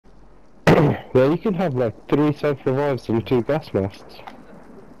Well, you can have like 3 self-revives and 2 gas masks.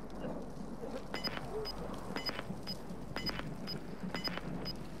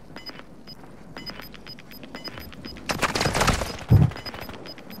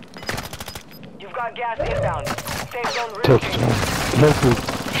 You've got gas inbound. Safe zone Take relocated. time. Local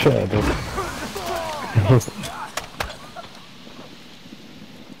share, dude.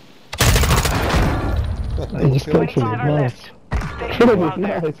 He just got him 25 with are nice. left. Hit Stay him cool with out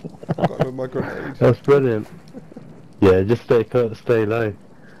there. nice. Got him with my grenade. That's brilliant. Yeah, just stay low.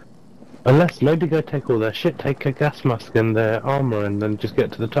 Unless, maybe go take all their shit, take a gas mask and their armour and then just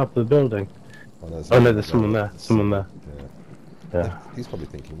get to the top of the building. Oh no, there's someone there, someone there. Yeah. He's probably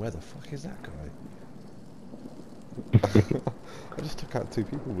thinking, where the fuck is that guy? I just took out 2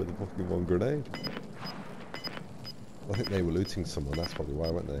 people with a fucking 1 grenade. I think they were looting someone, that's probably why,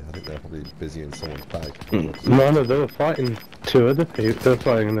 weren't they? I think they were probably busy in someone's bag. No, they were fighting 2 other people, they were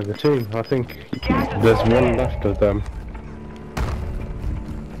fighting another team. I think there's 1 left of them.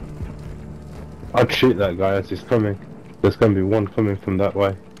 I'd shoot that guy as he's coming. There's going to be 1 coming from that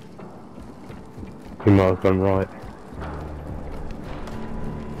way. He might have gone right.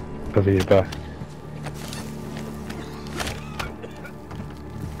 Cover your back.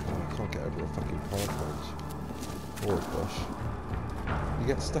 Oh, I can't get over a fucking power point. Or a bush. You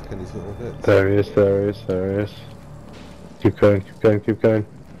get stuck in these little bits. There he is, there he is, there he is. Keep going, keep going, keep going.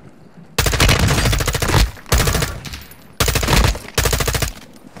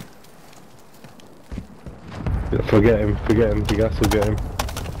 Forget him, the gas will get him.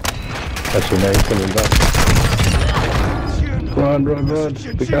 That's your name coming back. Run, run, run!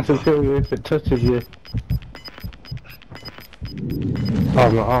 The gas will kill you if it touches you.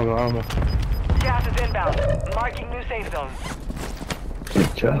 Armour, armour, armour. Gas is inbound. Marking new safe zone.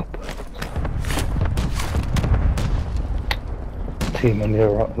 Good job. Team on your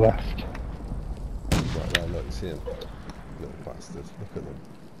right, left. Right there, look, see him? Little bastard, look at them.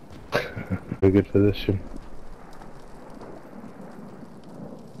 Very good position.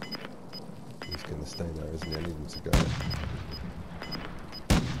 He's gonna stay there, isn't he? I need him to go.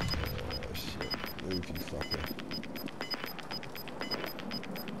 Oh shit. Move, you fucker.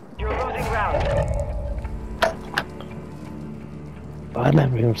 You're losing ground. I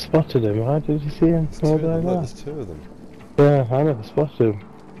never even spotted him. How did you see him? There's 2 of them, look, there's 2 of them. Yeah, I never spotted him.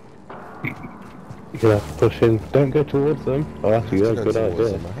 You're gonna have to push in. Don't go towards them. Oh, that's a good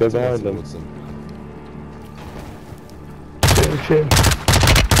idea. Go behind them. Shoot him.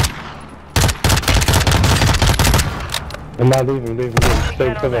 And now leave him,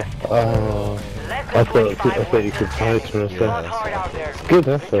 stay cover. Oh, I thought you could fight for a You fought second. hard out there. Good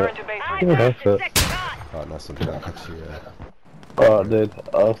Return effort. to base. Good effort. Alright, nice one, Jack. Actually, Oh, dude,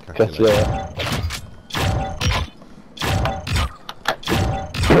 I'll catch you later.